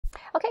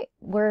Okay,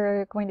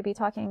 we're going to be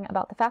talking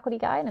about the faculty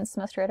guide and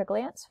semester at a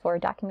glance for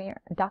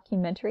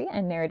documentary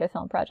and narrative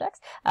film projects.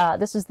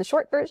 This is the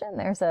short version.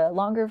 There's a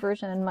longer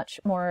version, much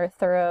more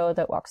thorough,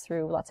 that walks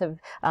through lots of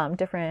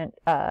different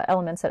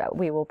elements that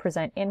we will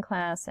present in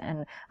class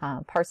and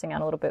parsing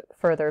out a little bit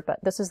further.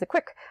 But this is the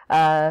quick,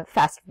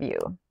 fast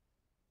view.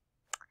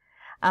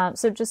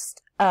 So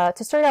just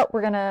to start out,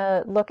 we're going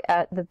to look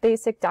at the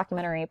basic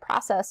documentary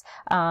process.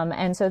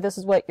 And so this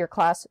is what your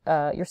class,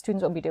 your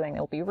students will be doing.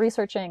 They'll be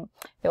researching,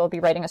 they will be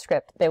writing a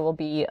script, they will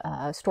be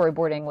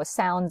storyboarding with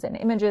sounds and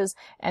images,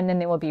 and then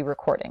they will be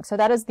recording. So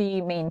that is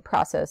the main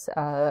process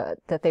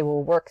that they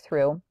will work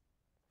through.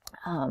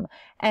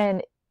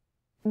 And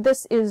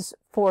this is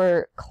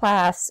for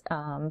class,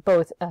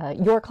 both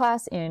your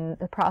class in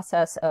the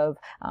process of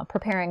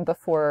preparing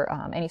before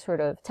any sort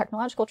of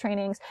technological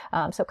trainings.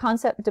 So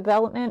concept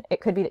development,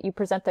 it could be that you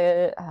present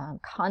the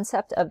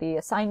concept of the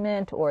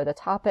assignment or the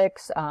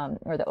topics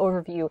or the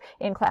overview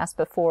in class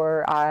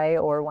before I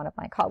or one of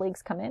my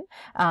colleagues come in.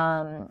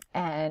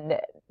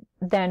 And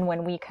then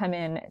when we come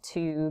in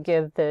to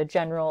give the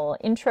general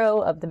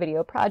intro of the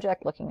video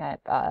project, looking at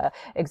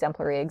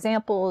exemplary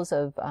examples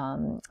of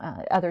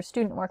other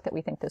student work that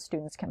we think the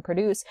students can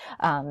produce,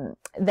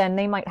 then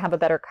they might have a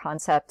better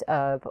concept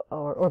of,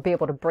 or be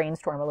able to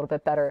brainstorm a little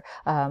bit better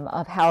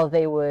of how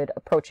they would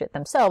approach it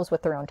themselves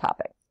with their own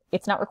topic.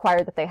 It's not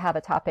required that they have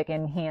a topic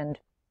in hand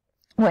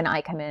when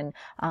I come in,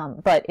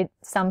 but it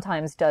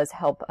sometimes does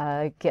help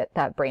get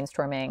that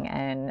brainstorming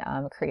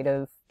and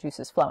creative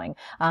juices flowing.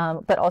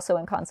 But also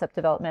in concept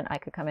development, I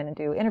could come in and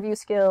do interview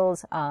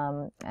skills,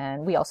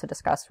 and we also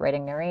discuss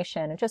writing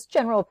narration and just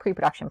general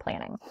pre-production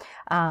planning.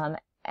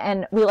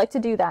 And we like to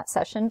do that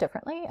session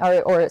differently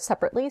or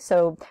separately.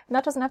 So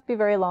that doesn't have to be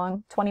very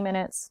long, 20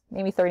 minutes,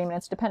 maybe 30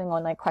 minutes, depending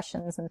on like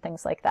questions and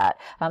things like that.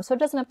 So it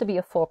doesn't have to be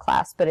a full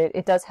class, but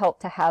it does help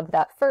to have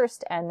that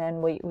first, and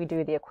then we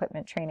do the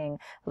equipment training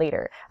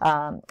later.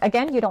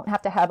 Again, you don't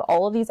have to have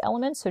all of these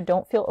elements, so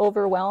don't feel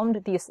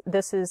overwhelmed.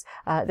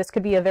 This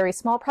could be a very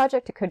small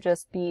project. It could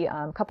just be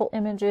a couple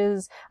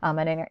images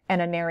and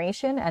a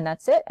narration, and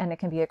that's it. And it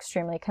can be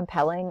extremely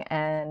compelling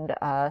and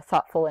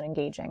thoughtful and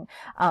engaging.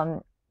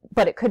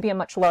 But it could be a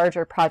much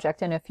larger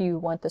project, and if you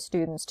want the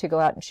students to go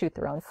out and shoot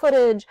their own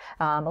footage,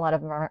 a lot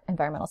of our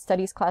environmental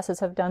studies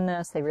classes have done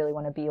this. They really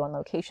want to be on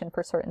location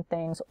for certain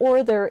things,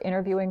 or they're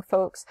interviewing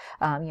folks,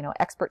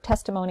 expert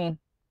testimony.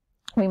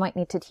 We might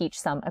need to teach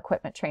some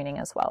equipment training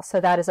as well.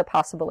 So that is a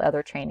possible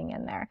other training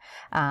in there.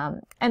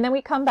 And then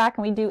we come back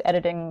and we do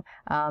editing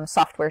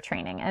software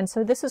training. And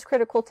so this is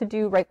critical to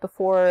do right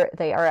before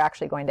they are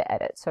actually going to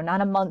edit. So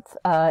not a month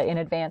in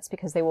advance,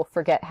 because they will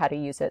forget how to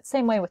use it.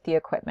 Same way with the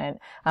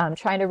equipment.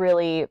 Trying to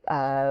really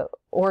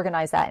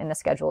organize that in the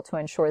schedule to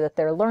ensure that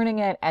they're learning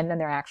it and then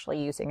they're actually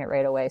using it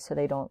right away, so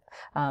they don't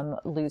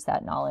lose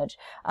that knowledge.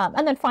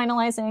 And then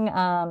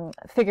finalizing,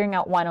 figuring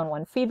out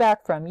one-on-one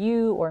feedback from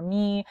you or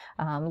me,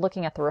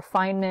 looking at the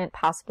refinement,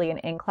 possibly an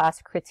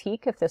in-class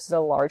critique if this is a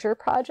larger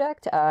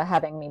project,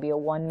 having maybe a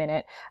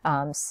 1-minute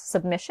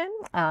submission,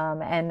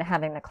 and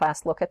having the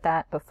class look at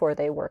that before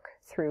they work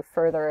through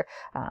further.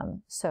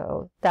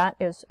 So that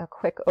is a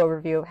quick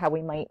overview of how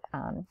we might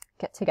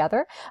get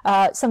together.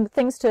 Some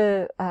things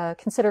to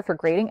consider for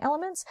grading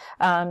elements.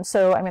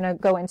 So I'm going to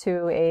go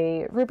into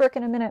a rubric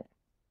in a minute.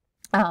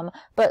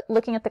 But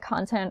looking at the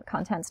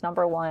content's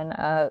number one.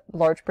 A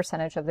large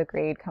percentage of the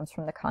grade comes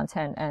from the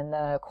content and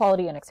the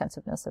quality and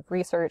extensiveness of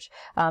research.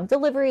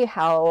 Delivery,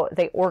 how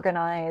they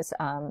organize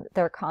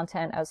their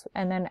content,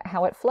 and then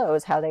how it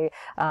flows, how they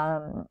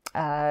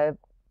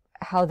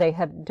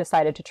have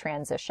decided to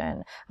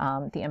transition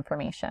the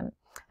information.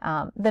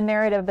 The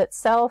narrative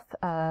itself,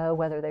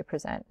 whether they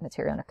present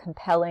material in a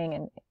compelling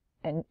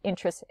and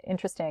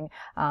interesting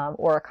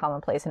or a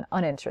commonplace and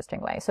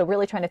uninteresting way. So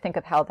really trying to think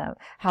of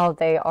how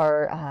they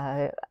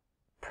are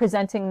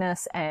presenting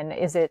this, and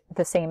is it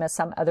the same as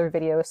some other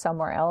video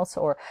somewhere else,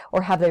 or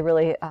have they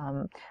really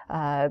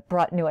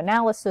brought new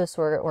analysis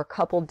or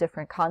coupled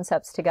different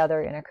concepts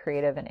together in a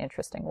creative and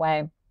interesting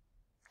way.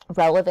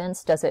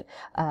 Relevance, does it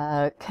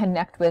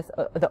connect with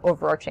the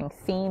overarching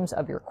themes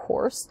of your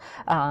course,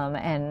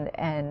 and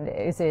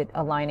is it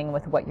aligning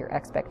with what your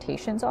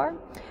expectations are?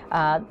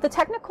 The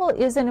technical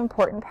is an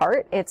important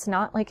part. It's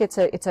not like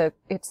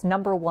it's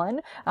number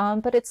one,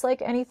 but it's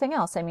like anything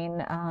else. I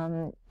mean,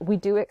 we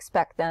do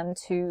expect them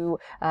to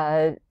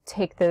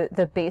take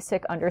the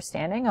basic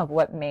understanding of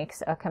what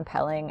makes a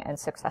compelling and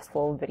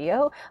successful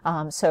video.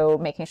 So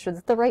making sure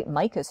that the right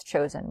mic is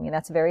chosen. I mean,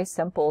 that's very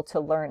simple to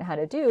learn how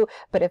to do,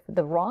 but if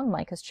the wrong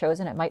mic is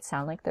chosen, it might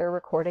sound like they're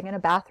recording in a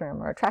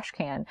bathroom or a trash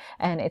can,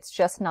 and it's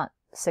just not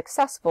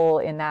successful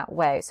in that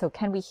way. So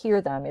can we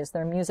hear them? Is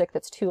there music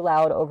that's too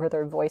loud over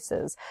their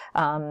voices?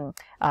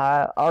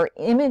 Are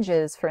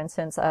images, for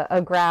instance,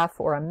 a graph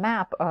or a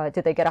map,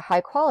 did they get a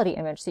high quality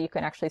image so you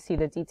can actually see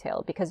the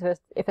detail? Because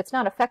if it's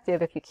not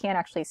effective, if you can't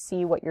actually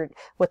see what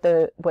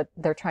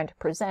they're trying to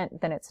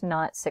present, then it's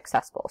not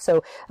successful.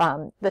 So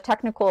the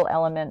technical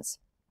elements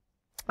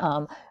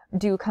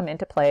do come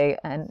into play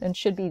and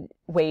should be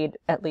weighed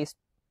at least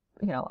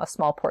a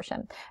small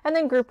portion. And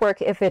then group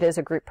work if it is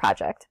a group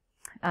project.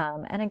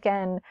 And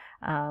again,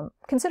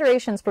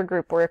 considerations for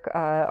group work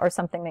are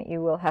something that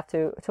you will have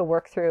to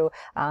work through.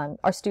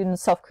 Are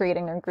students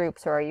self-creating their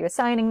groups, or are you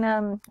assigning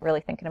them?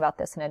 Really thinking about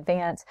this in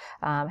advance.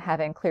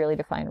 Having clearly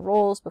defined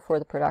roles before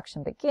the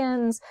production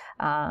begins,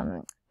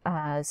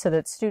 so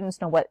that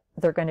students know what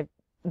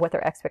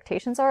their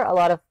expectations are. A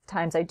lot of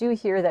times I do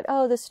hear that,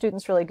 oh, this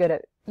student's really good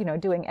at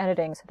doing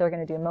editing, so they're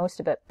going to do most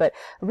of it. But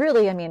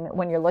really, I mean,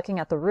 when you're looking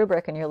at the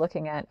rubric and you're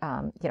looking at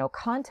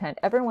content,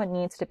 everyone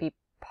needs to be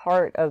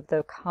part of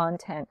the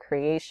content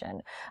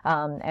creation.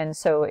 And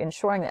so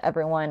ensuring that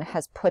everyone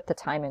has put the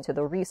time into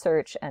the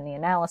research and the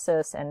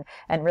analysis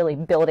and really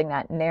building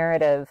that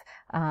narrative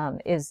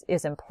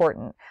is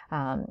important.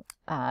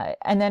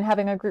 And then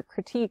having group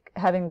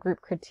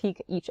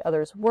critique each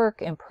other's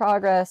work in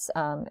progress,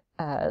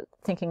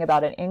 thinking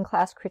about an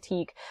in-class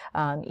critique,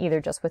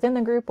 either just within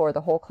the group or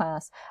the whole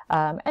class.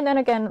 And then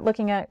again,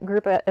 looking at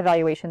group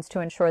evaluations to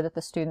ensure that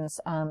the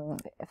students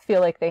feel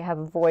like they have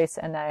a voice,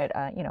 and that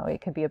it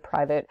could be a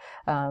private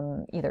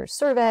either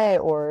survey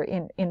or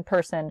in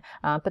person,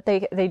 but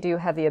they do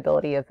have the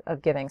ability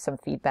of giving some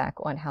feedback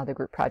on how the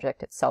group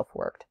project itself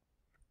worked.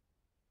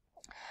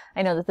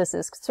 I know that this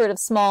is sort of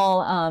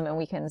small, and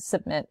we can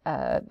submit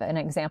an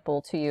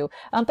example to you.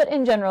 But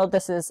in general,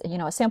 this is,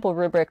 a sample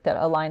rubric that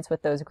aligns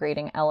with those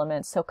grading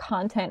elements. So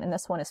content in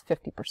this one is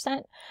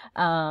 50%.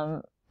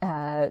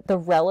 The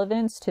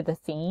relevance to the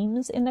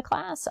themes in the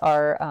class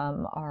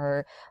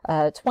are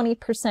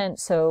 20%.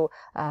 So,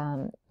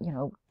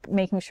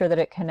 making sure that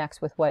it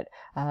connects with what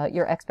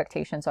your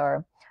expectations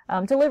are.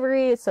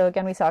 Delivery. So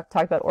again, we talked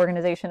about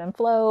organization and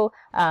flow.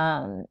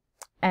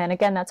 And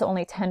again, that's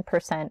only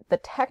 10%. The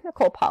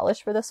technical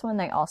polish for this one,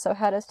 they also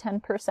had as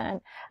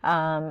 10%.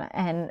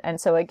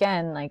 And so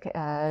again, like,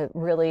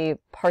 really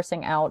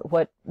parsing out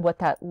what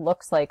that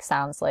looks like,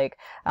 sounds like.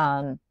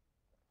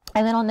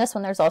 And then on this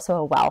one, there's also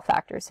a wow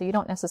factor. So you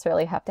don't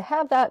necessarily have to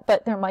have that,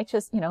 but there might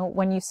just,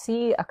 when you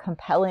see a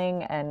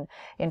compelling and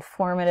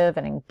informative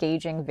and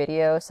engaging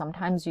video,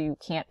 sometimes you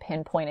can't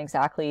pinpoint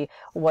exactly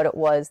what it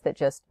was that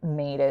just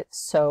made it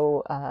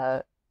so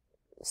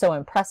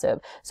impressive.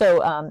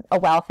 So a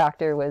wow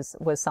factor was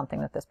something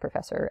that this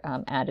professor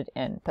added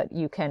in, but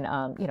you can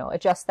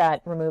adjust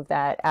that, remove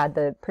that, add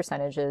the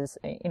percentages,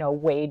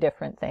 weigh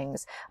different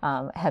things,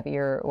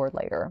 heavier or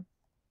lighter.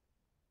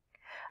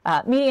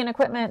 Media and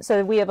equipment.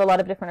 So we have a lot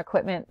of different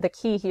equipment. The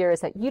key here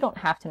is that you don't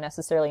have to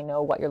necessarily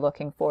know what you're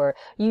looking for.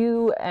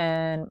 You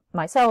and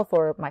myself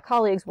or my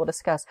colleagues will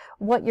discuss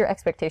what your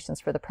expectations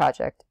for the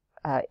project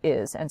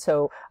is. And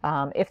so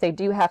if they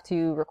do have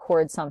to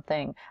record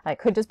something, it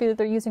could just be that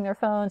they're using their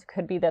phones,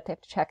 could be that they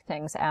have to check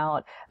things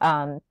out.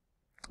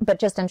 But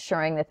just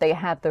ensuring that they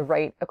have the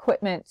right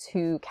equipment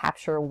to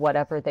capture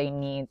whatever they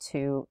need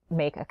to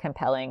make a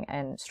compelling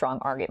and strong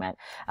argument.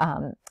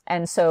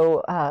 And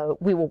so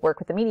we will work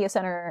with the Media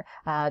Center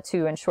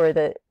to ensure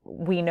that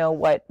we know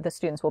what the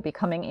students will be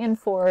coming in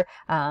for.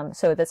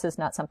 So this is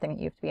not something that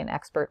you have to be an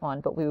expert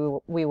on, but we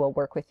will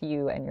work with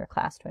you and your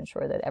class to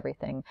ensure that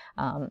everything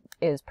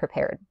is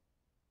prepared.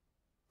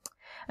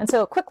 And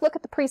so a quick look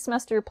at the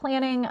pre-semester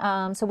planning.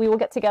 So we will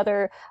get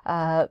together.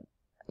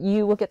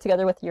 You will get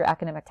together with your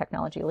academic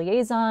technology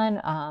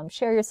liaison,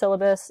 share your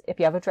syllabus. If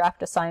you have a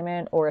draft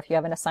assignment, or if you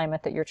have an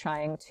assignment that you're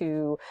trying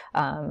to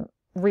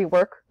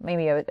rework,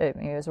 maybe it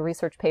was a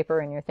research paper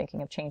and you're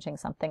thinking of changing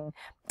something.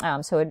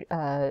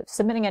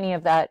 Submitting any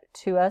of that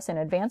to us in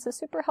advance is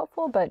super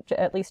helpful, but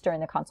at least during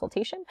the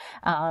consultation,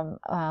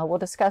 we'll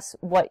discuss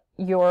what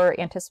your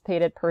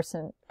anticipated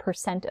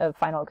percent of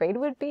final grade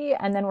would be,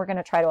 and then we're going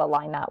to try to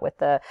align that with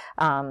the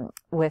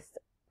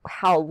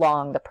how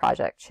long the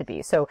project should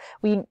be. So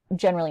we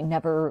generally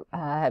never,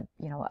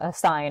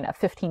 assign a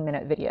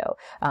 15-minute video.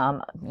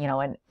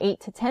 An 8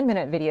 to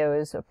 10-minute video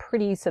is a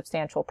pretty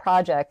substantial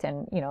project,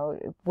 and,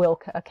 will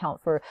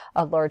account for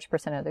a large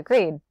percent of the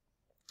grade.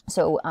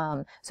 So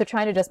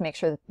trying to just make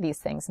sure that these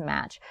things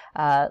match.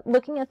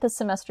 Looking at the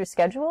semester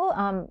schedule,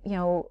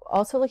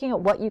 also looking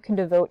at what you can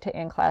devote to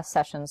in-class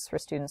sessions for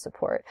student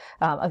support.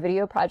 A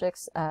video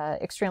project's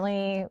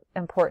extremely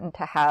important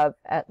to have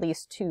at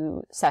least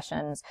 2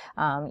 sessions,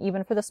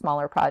 even for the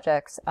smaller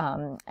projects.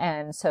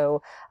 And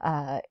so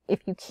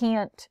if you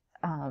can't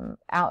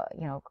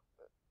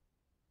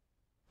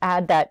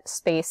add that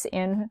space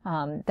in,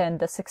 then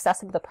the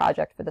success of the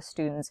project for the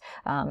students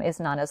is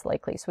not as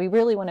likely. So we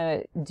really want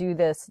to do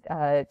this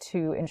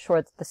to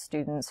ensure that the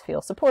students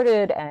feel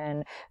supported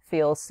and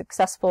feel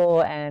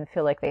successful and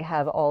feel like they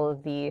have all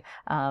of the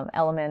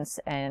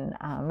elements and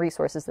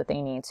resources that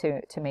they need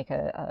to make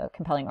a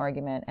compelling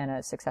argument and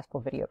a successful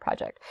video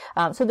project.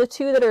 So the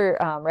 2 that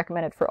are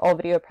recommended for all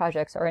video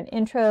projects are an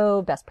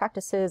intro, best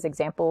practices,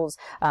 examples.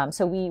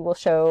 So we will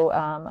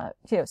show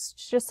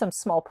just some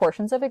small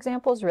portions of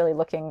examples, really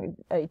looking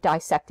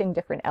dissecting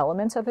different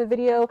elements of a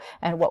video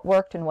and what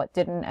worked and what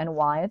didn't and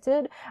why it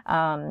did,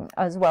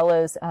 as well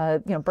as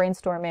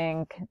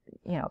brainstorming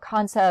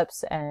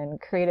concepts and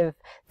creative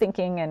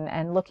thinking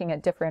and looking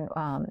at different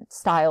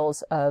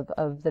styles of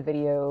the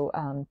video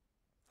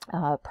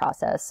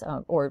process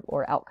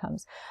or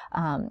outcomes.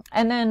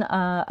 And then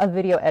a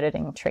video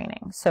editing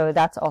training. So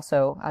that's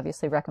also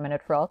obviously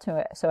recommended for all,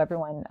 so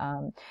everyone,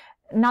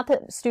 not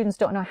that students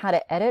don't know how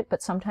to edit,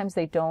 but sometimes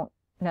they don't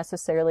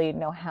necessarily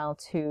know how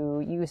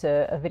to use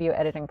a video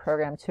editing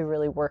program to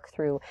really work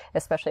through,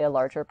 especially a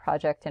larger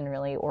project, and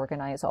really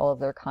organize all of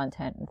their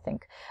content and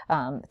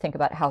think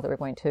about how they're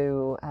going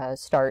to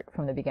start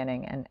from the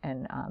beginning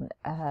and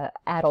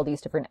add all these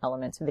different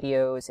elements,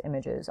 videos,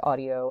 images,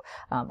 audio,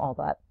 all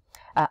that.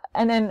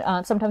 And then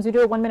sometimes we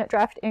do a 1-minute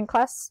draft in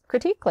class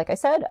critique, like I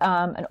said.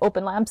 An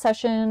open lab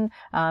session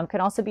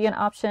can also be an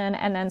option,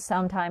 and then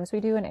sometimes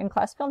we do an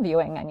in-class film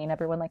viewing. I mean,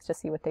 everyone likes to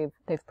see what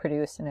they've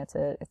produced, and it's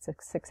a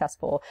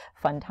successful,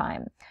 fun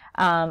time.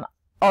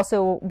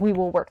 Also, we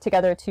will work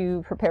together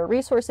to prepare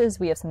resources.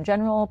 We have some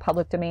general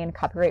public domain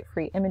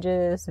copyright-free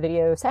images,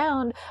 video,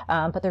 sound,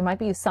 but there might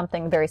be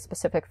something very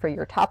specific for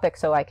your topic,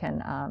 so I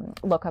can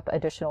look up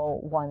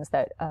additional ones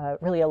that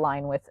really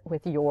align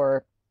with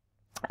your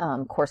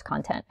course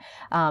content.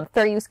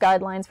 Fair use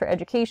guidelines for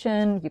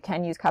education. You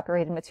can use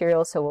copyrighted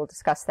materials, so we'll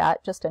discuss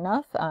that just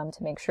enough to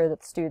make sure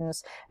that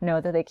students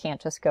know that they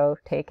can't just go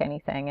take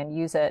anything and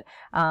use it.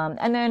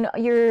 And then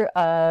your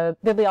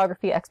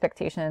bibliography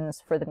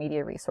expectations for the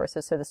media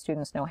resources, so the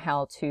students know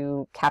how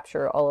to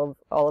capture all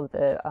of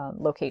the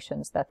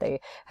locations that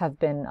they have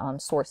been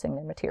sourcing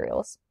their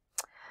materials.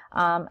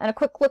 And a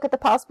quick look at the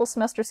possible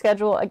semester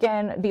schedule.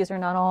 Again, these are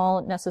not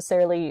all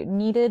necessarily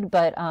needed,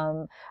 but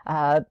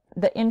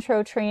the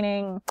intro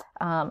training,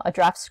 a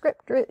draft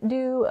script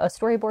due, a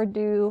storyboard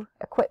due,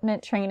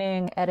 equipment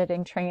training,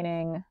 editing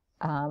training,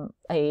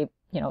 a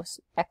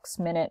X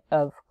minute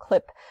of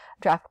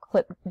draft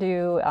clip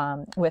due,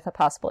 with a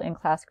possible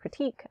in-class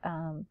critique,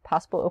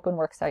 possible open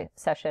work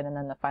session, and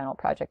then the final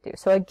project due.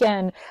 So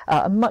again,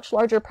 a much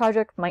larger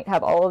project might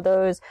have all of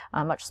those.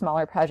 A much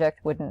smaller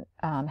project wouldn't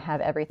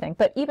have everything.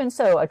 But even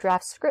so, a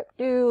draft script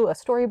due, a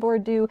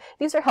storyboard due,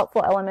 these are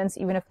helpful elements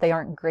even if they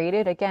aren't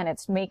graded. Again,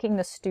 it's making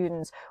the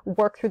students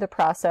work through the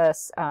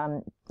process,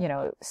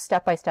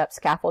 step-by-step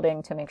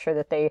scaffolding to make sure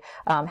that they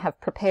have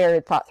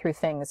prepared, thought through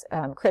things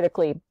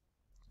critically.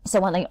 So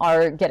when they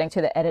are getting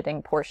to the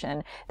editing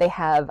portion, they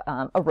have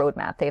a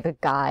roadmap, they have a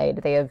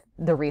guide, they have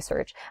the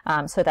research.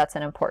 So that's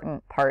an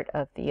important part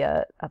of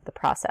the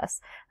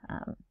process.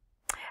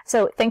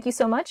 So thank you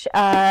so much.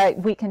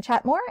 We can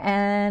chat more,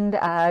 and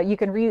you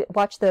can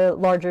watch the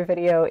larger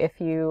video if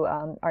you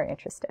are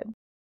interested.